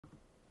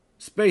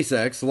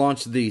SpaceX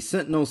launched the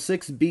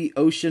Sentinel-6B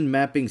ocean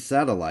mapping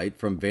satellite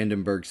from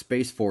Vandenberg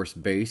Space Force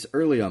Base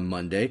early on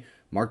Monday,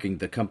 marking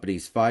the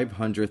company's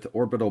 500th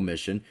orbital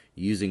mission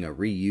using a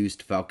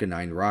reused Falcon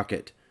 9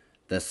 rocket.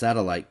 The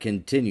satellite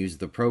continues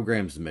the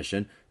program's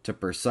mission to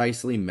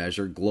precisely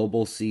measure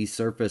global sea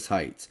surface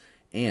heights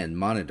and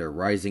monitor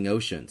rising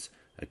oceans,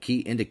 a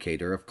key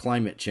indicator of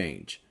climate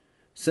change.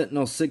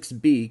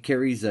 Sentinel-6B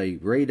carries a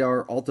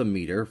radar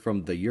altimeter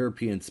from the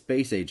European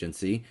Space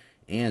Agency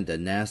and a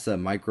NASA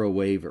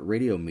microwave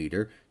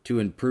radiometer to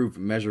improve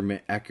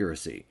measurement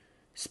accuracy.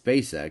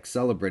 SpaceX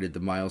celebrated the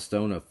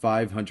milestone of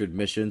 500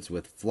 missions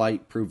with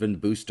flight-proven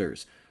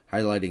boosters,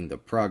 highlighting the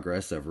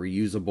progress of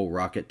reusable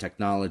rocket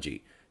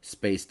technology,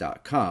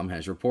 Space.com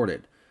has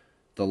reported.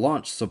 The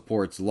launch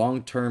supports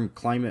long-term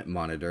climate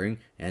monitoring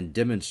and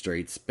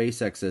demonstrates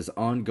SpaceX's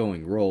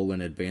ongoing role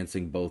in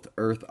advancing both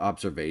Earth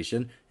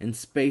observation and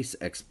space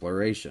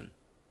exploration.